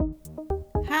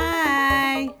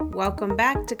Welcome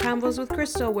back to Convos with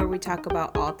Crystal, where we talk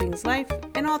about all things life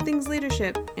and all things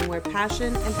leadership, and where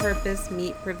passion and purpose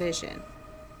meet provision.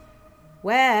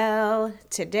 Well,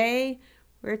 today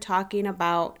we're talking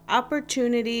about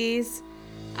opportunities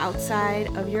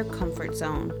outside of your comfort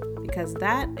zone, because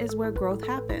that is where growth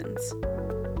happens.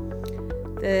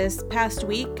 This past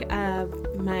week,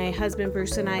 my husband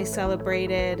Bruce and I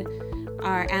celebrated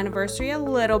our anniversary a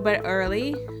little bit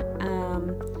early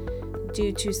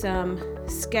due to some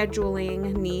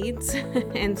scheduling needs.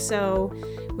 And so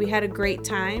we had a great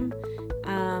time,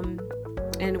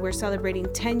 and we're celebrating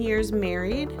 10 years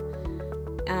married.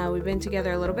 We've been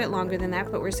together a little bit longer than that,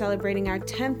 but we're celebrating our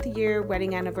 10th year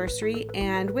wedding anniversary.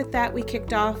 And with that, we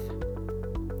kicked off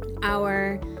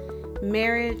our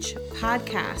marriage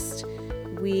podcast.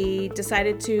 We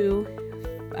decided to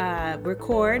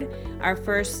record our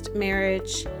first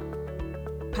marriage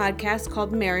podcast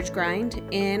called Marriage Grind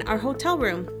in our hotel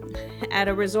room at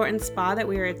a resort and spa that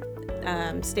we were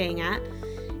staying at.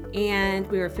 And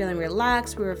we were feeling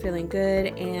relaxed, we were feeling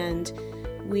good, and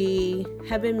we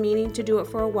have been meaning to do it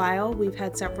for a while. We've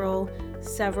had several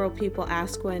people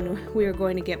ask when we were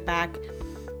going to get back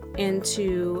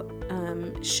into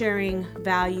sharing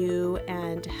value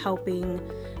and helping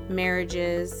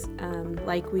marriages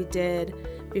like we did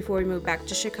before we moved back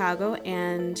to Chicago,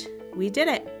 and we did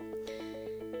it.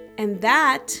 And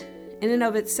that, in and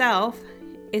of itself,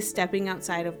 is stepping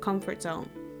outside of comfort zone.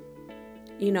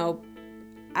 You know,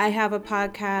 I have a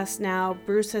podcast now.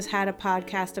 Bruce has had a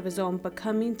podcast of his own, but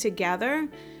coming together,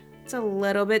 it's a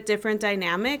little bit different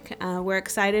dynamic. We're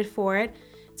excited for it.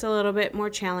 It's a little bit more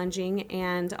challenging.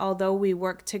 And although we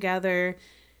work together,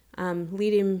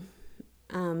 leading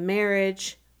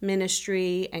marriage,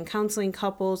 ministry, and counseling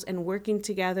couples, and working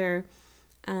together,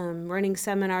 running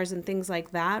seminars and things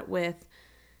like that with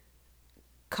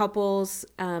couples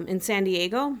in San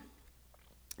Diego,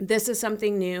 this is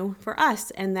something new for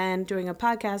us. And then doing a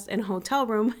podcast in a hotel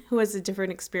room was a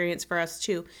different experience for us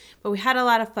too. But we had a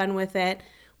lot of fun with it.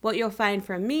 What you'll find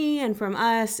from me and from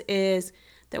us is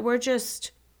that we're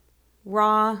just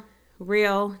raw,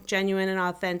 real, genuine, and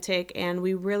authentic. And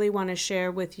we really want to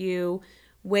share with you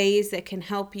ways that can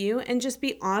help you, and just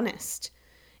be honest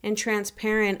and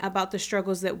transparent about the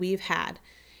struggles that we've had.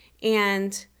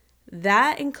 And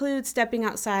that includes stepping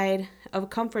outside of a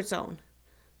comfort zone.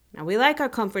 Now, we like our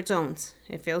comfort zones.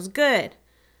 It feels good.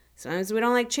 Sometimes we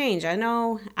don't like change. I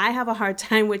know I have a hard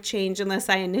time with change unless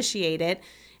I initiate it.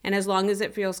 And as long as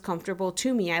it feels comfortable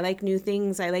to me, I like new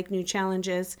things. I like new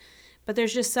challenges. But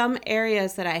there's just some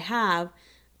areas that I have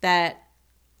that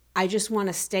I just want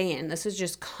to stay in. This is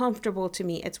just comfortable to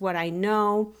me. It's what I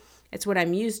know. It's what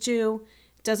I'm used to.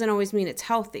 It doesn't always mean it's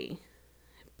healthy,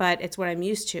 but it's what I'm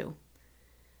used to.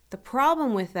 The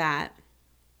problem with that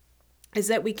is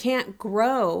that we can't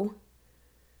grow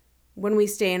when we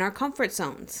stay in our comfort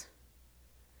zones.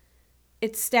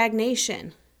 It's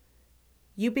stagnation.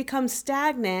 You become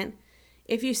stagnant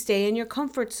if you stay in your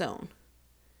comfort zone.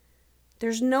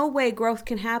 There's no way growth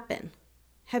can happen.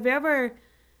 Have you ever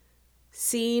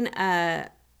seen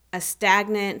a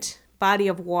stagnant body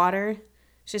of water?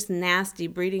 It's just nasty,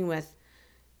 breeding with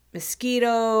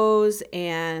mosquitoes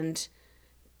and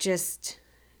just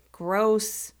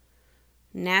gross,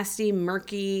 nasty,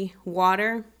 murky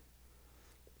water.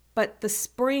 But the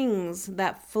springs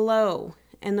that flow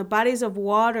and the bodies of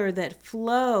water that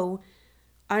flow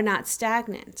are not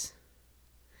stagnant.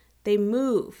 They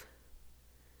move.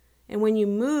 And when you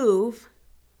move,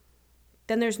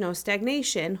 then there's no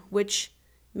stagnation, which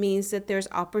means that there's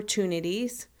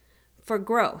opportunities for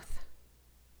growth.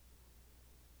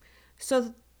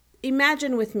 So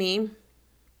imagine with me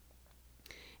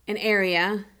an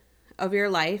area of your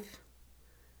life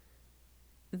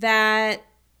that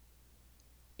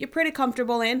you're pretty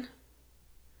comfortable in.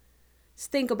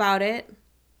 Just think about it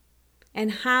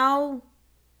and how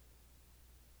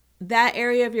that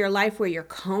area of your life where you're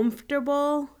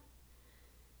comfortable,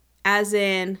 as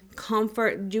in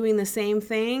comfort doing the same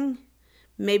thing.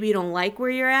 Maybe you don't like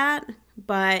where you're at,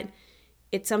 but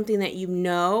it's something that you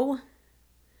know.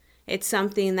 It's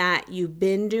something that you've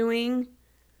been doing.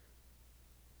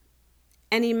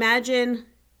 And imagine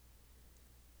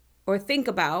or think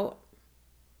about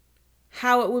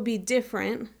how it would be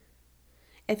different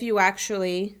if you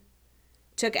actually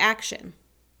took action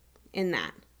in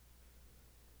that.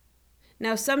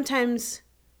 Now, sometimes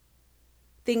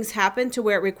things happen to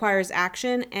where it requires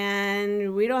action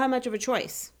and we don't have much of a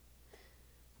choice,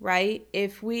 right?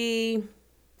 If we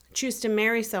choose to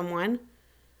marry someone,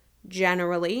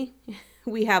 generally,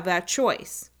 we have that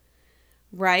choice,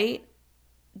 right?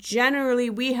 Generally,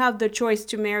 we have the choice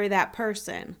to marry that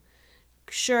person.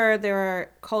 sure there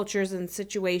are cultures and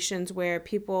situations where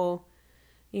people,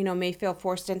 may feel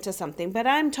forced into something, but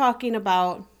I'm talking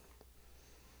about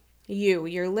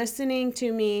you're listening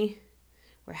to me.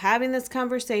 We're having this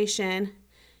conversation.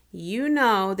 You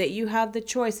know that you have the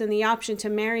choice and the option to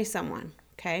marry someone,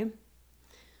 okay?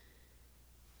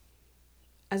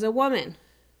 As a woman,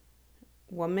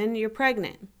 you're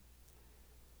pregnant.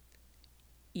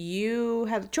 You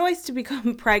had a choice to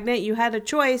become pregnant. You had a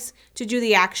choice to do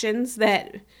the actions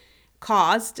that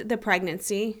caused the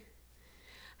pregnancy.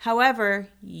 However,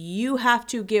 you have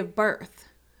to give birth.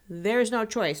 There's no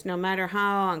choice. No matter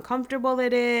how uncomfortable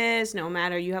it is, no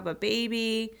matter you have a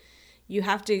baby, you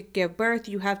have to give birth.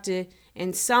 You have to,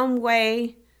 in some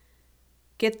way,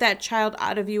 get that child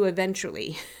out of you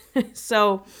eventually.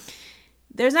 So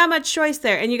there's not much choice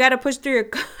there. And you got to push through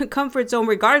your comfort zone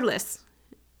regardless,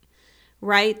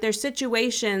 right? There's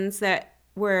situations that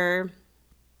we're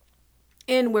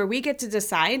in where we get to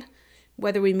decide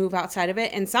whether we move outside of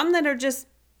it, and some that are just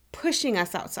pushing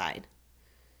us outside.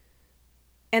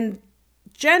 And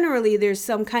generally, there's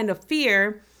some kind of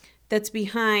fear that's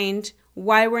behind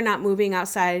why we're not moving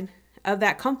outside of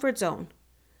that comfort zone.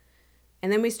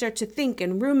 And then we start to think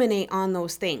and ruminate on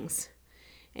those things.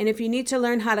 And if you need to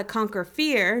learn how to conquer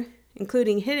fear,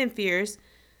 including hidden fears,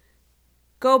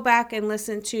 go back and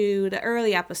listen to the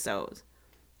early episodes,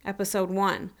 episode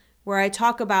 1, where I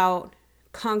talk about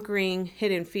conquering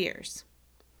hidden fears.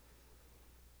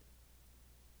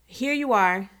 Here you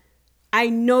are. I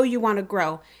know you want to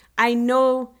grow. I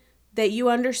know that you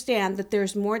understand that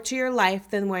there's more to your life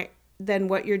than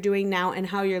what you're doing now and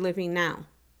how you're living now.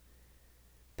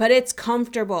 But it's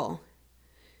comfortable.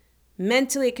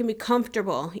 Mentally, it can be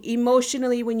comfortable.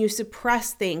 Emotionally, when you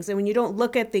suppress things and when you don't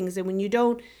look at things and when you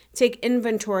don't take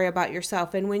inventory about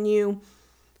yourself and when you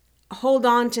hold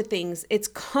on to things, it's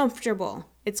comfortable.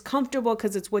 It's comfortable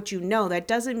because it's what you know. That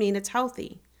doesn't mean it's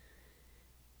healthy.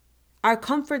 Our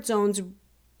comfort zones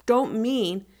don't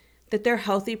mean that they're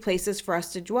healthy places for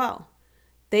us to dwell.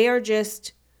 They are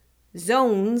just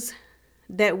zones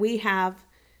that we have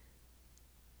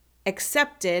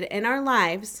accepted in our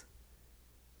lives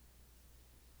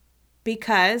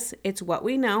because it's what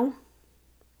we know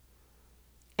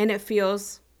and it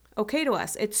feels okay to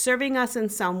us. It's serving us in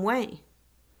some way.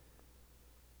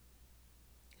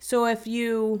 So if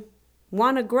you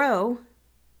want to grow,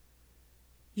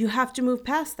 you have to move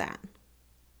past that.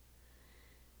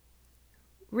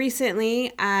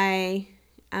 Recently, I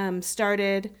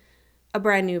started a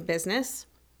brand new business.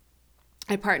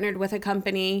 I partnered with a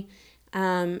company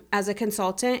as a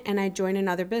consultant and I joined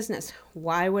another business.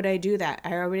 Why would I do that?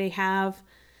 I already have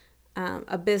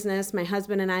a business. My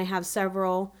husband and I have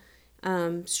several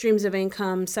streams of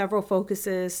income, several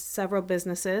focuses, several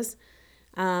businesses.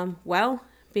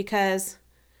 Because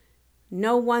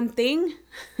no one thing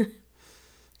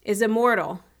is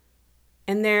immortal.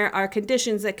 And there are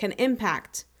conditions that can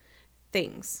impact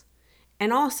things.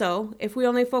 And also, if we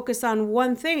only focus on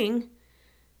one thing,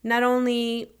 not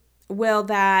only will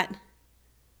that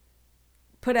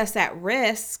put us at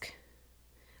risk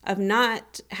of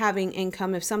not having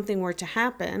income if something were to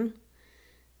happen,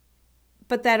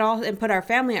 and put our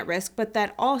family at risk, but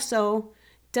that also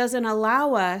doesn't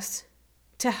allow us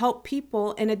to help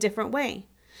people in a different way.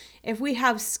 If we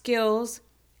have skills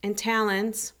and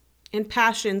talents and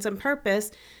passions and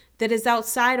purpose that is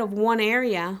outside of one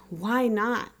area, why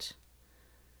not?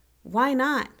 Why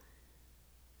not?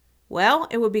 Well,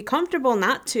 it would be comfortable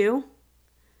not to,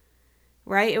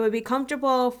 right? It would be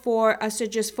comfortable for us to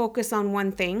just focus on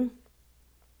one thing.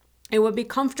 It would be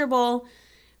comfortable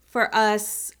for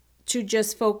us to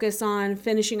just focus on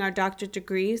finishing our doctorate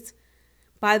degrees.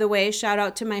 By the way, shout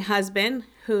out to my husband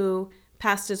who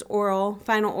passed his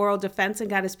final oral defense and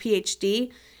got his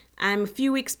PhD. I'm a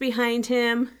few weeks behind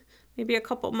him, maybe a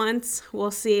couple months.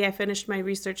 We'll see. I finished my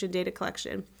research and data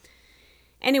collection.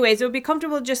 Anyways, it would be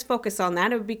comfortable to just focus on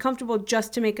that. It would be comfortable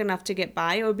just to make enough to get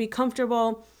by. It would be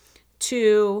comfortable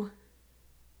to,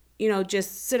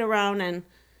 just sit around and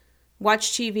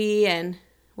watch TV and,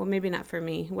 well, maybe not for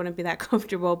me. It wouldn't be that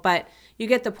comfortable, but you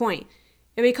get the point.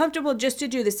 It would be comfortable just to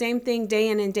do the same thing day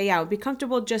in and day out. It would be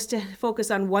comfortable just to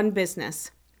focus on one business.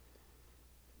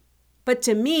 But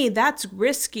to me, that's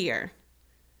riskier.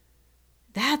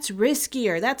 That's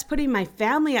riskier. That's putting my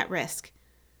family at risk.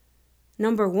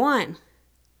 Number one,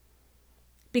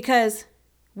 because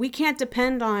we can't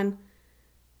depend on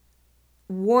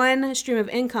one stream of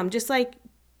income. Just like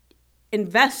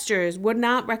investors would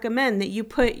not recommend that you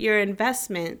put your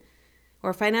investment,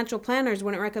 or financial planners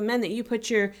wouldn't recommend that you put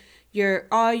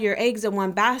all your eggs in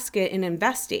one basket in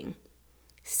investing.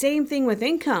 Same thing with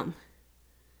income.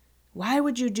 Why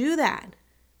would you do that?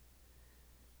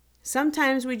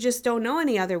 Sometimes we just don't know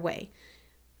any other way.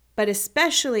 But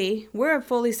especially, we're a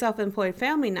fully self-employed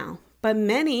family now, but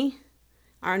many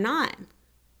are not.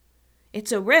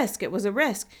 It's a risk. It was a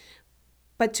risk.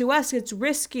 But to us, it's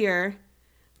riskier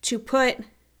to put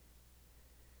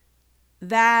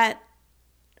that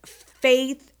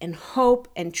faith and hope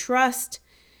and trust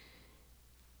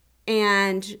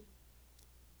and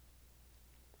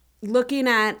looking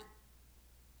at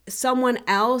someone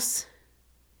else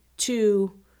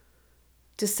to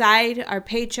decide our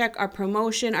paycheck, our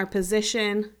promotion, our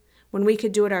position, when we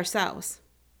could do it ourselves.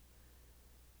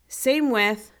 Same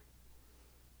with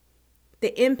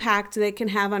the impact that it can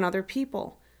have on other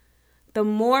people. The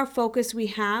more focus we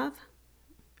have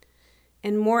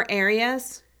in more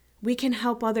areas, we can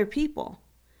help other people.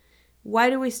 Why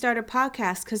do we start a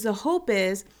podcast? Because the hope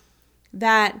is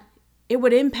that it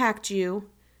would impact you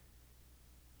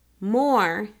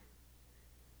more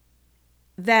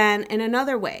than in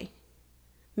another way.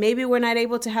 Maybe we're not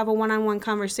able to have a one-on-one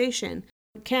conversation.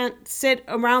 We can't sit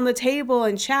around the table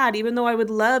and chat, even though I would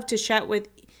love to chat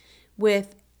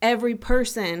with every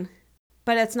person,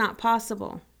 but it's not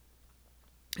possible.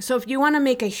 So if you want to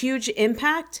make a huge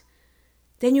impact,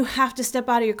 then you have to step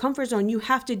out of your comfort zone. You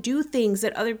have to do things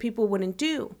that other people wouldn't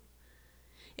do.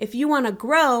 If you want to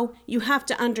grow, you have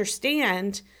to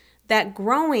understand that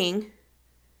growing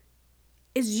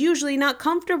is usually not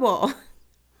comfortable.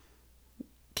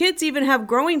 Kids even have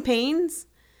growing pains.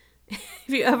 Have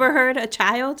you ever heard a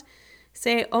child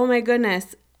say, "Oh my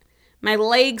goodness, my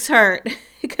legs hurt,"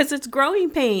 because it's growing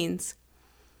pains?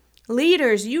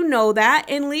 Leaders, you know that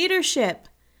in leadership.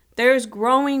 There's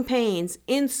growing pains.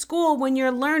 In school, when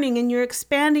you're learning and you're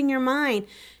expanding your mind.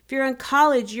 If you're in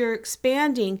college, you're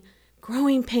expanding.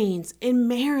 Growing pains. In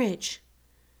marriage,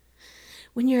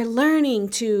 when you're learning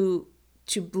to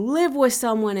live with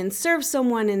someone and serve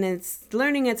someone, and it's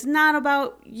learning it's not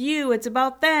about you, it's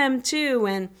about them too,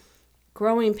 and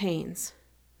growing pains.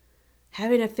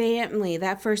 Having a family,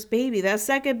 that first baby, that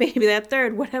second baby, that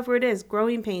third, whatever it is,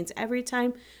 growing pains. Every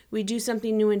time we do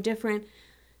something new and different,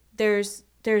 there's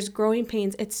growing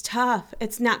pains. It's tough.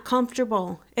 It's not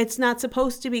comfortable. It's not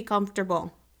supposed to be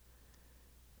comfortable.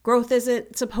 Growth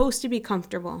isn't supposed to be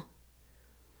comfortable.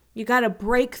 You got to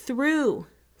break through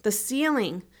the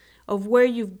ceiling of where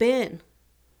you've been.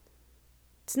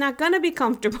 It's not going to be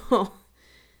comfortable,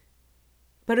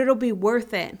 but it'll be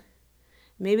worth it.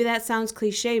 Maybe that sounds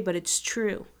cliche, but it's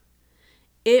true.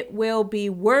 It will be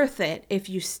worth it if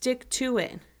you stick to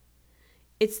it.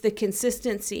 It's the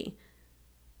consistency.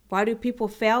 Why do people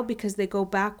fail? Because they go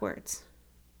backwards.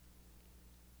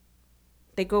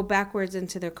 They go backwards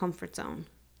into their comfort zone.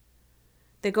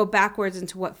 They go backwards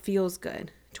into what feels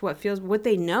good, to what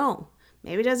they know.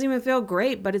 Maybe it doesn't even feel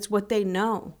great, but it's what they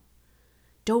know.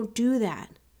 Don't do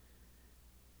that.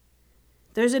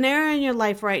 There's an area in your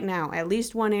life right now, at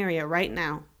least one area right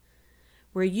now,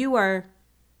 where you are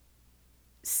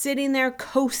sitting there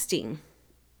coasting.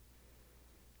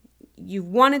 You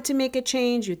wanted to make a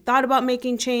change. You thought about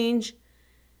making change,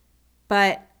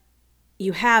 but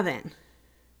you haven't.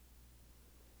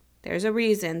 There's a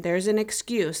reason. There's an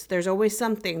excuse. There's always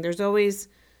something. There's always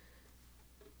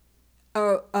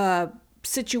a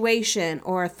situation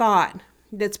or a thought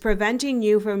that's preventing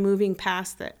you from moving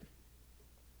past it.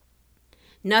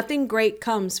 Nothing great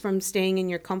comes from staying in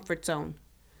your comfort zone.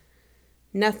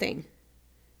 Nothing.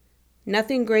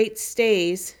 Nothing great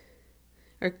stays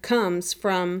or comes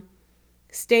from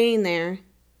staying there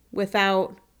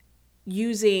without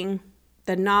using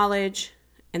the knowledge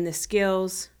and the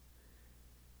skills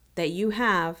that you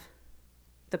have,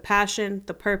 the passion,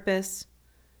 the purpose.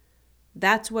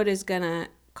 That's what is going to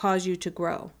cause you to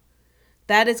grow.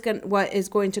 That is what is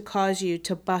going to cause you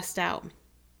to bust out.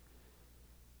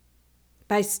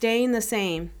 By staying the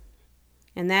same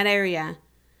in that area,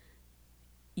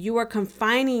 you are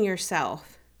confining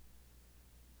yourself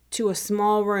to a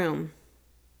small room.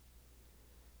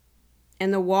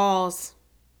 And the walls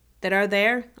that are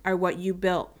there are what you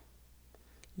built.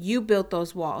 You built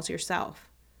those walls yourself.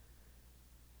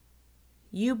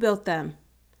 You built them.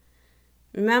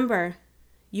 Remember,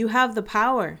 you have the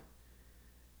power.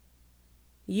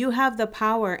 You have the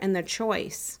power and the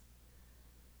choice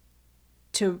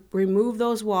to remove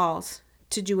those walls,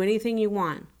 to do anything you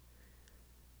want.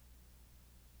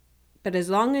 But as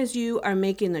long as you are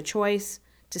making the choice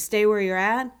to stay where you're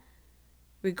at,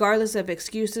 regardless of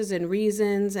excuses and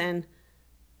reasons, and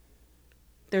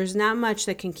there's not much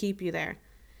that can keep you there.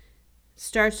 It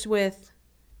starts with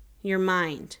your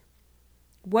mind.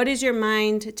 What is your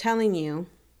mind telling you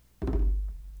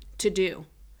to do?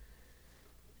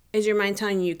 Is your mind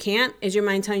telling you you can't? Is your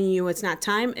mind telling you it's not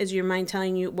time? Is your mind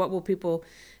telling you what will people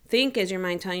think? Is your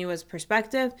mind telling you as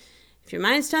perspective? If your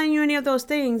mind's telling you any of those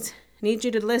things, I need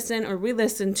you to listen or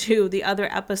re-listen to the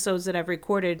other episodes that I've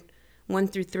recorded 1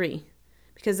 through 3,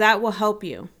 because that will help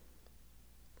you.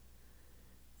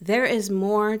 There is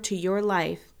more to your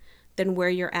life than where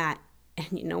you're at.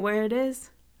 And you know where it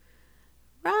is?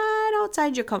 Right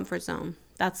outside your comfort zone.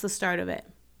 That's the start of it.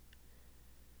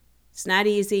 It's not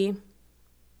easy.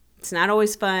 It's not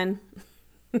always fun.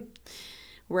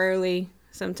 Rarely,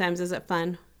 sometimes is it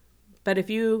fun. But if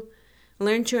you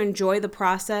learn to enjoy the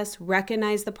process,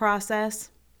 recognize the process,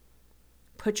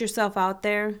 put yourself out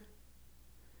there,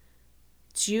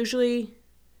 it's usually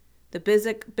the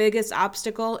biggest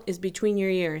obstacle is between your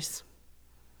ears.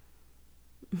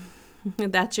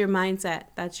 That's your mindset.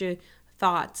 That's your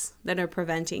thoughts that are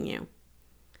preventing you.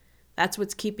 That's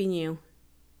what's keeping you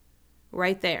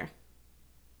right there.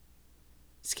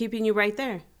 It's keeping you right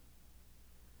there.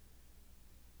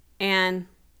 And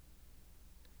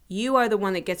you are the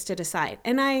one that gets to decide.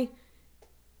 And I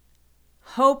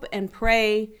hope and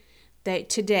pray that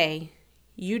today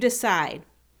you decide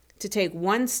to take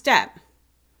one step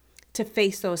to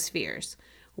face those fears,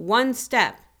 one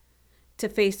step to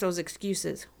face those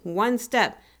excuses, one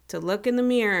step to look in the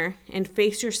mirror and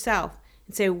face yourself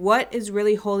and say, what is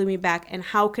really holding me back and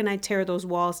how can I tear those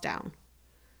walls down?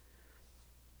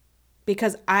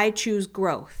 Because I choose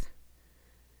growth.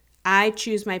 I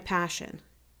choose my passion.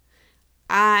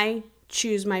 I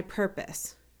choose my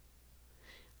purpose.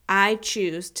 I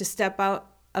choose to step out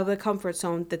of the comfort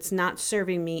zone that's not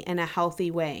serving me in a healthy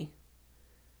way.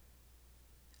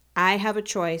 I have a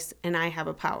choice and I have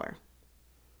a power.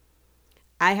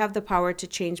 I have the power to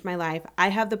change my life. I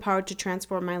have the power to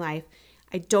transform my life.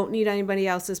 I don't need anybody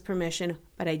else's permission,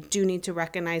 but I do need to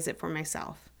recognize it for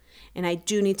myself. And I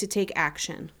do need to take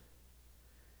action.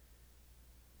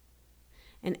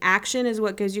 And action is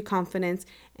what gives you confidence.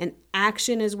 And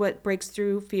action is what breaks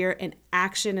through fear. And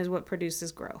action is what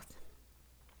produces growth.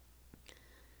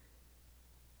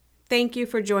 Thank you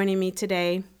for joining me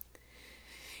today.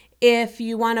 If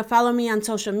you want to follow me on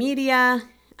social media,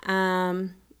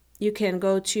 you can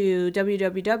go to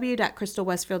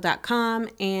www.crystalwestfield.com,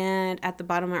 and at the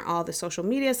bottom are all the social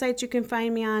media sites you can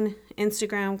find me on.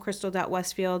 Instagram,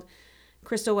 crystal.westfield,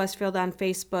 Crystal Westfield on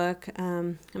Facebook.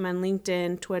 I'm on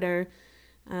LinkedIn, Twitter,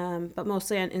 but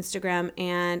mostly on Instagram.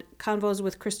 And Convos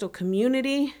with Crystal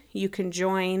Community, you can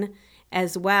join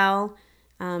as well.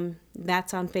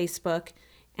 That's on Facebook,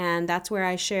 and that's where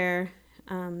I share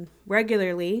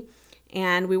regularly,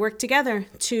 and we work together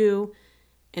to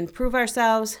improve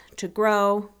ourselves, to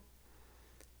grow,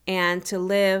 and to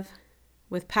live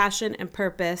with passion and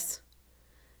purpose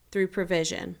through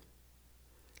provision.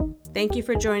 Thank you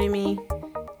for joining me.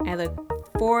 I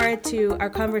look forward to our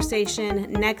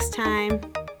conversation next time.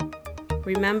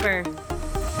 Remember,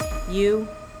 you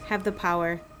have the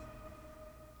power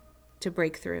to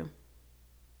break through.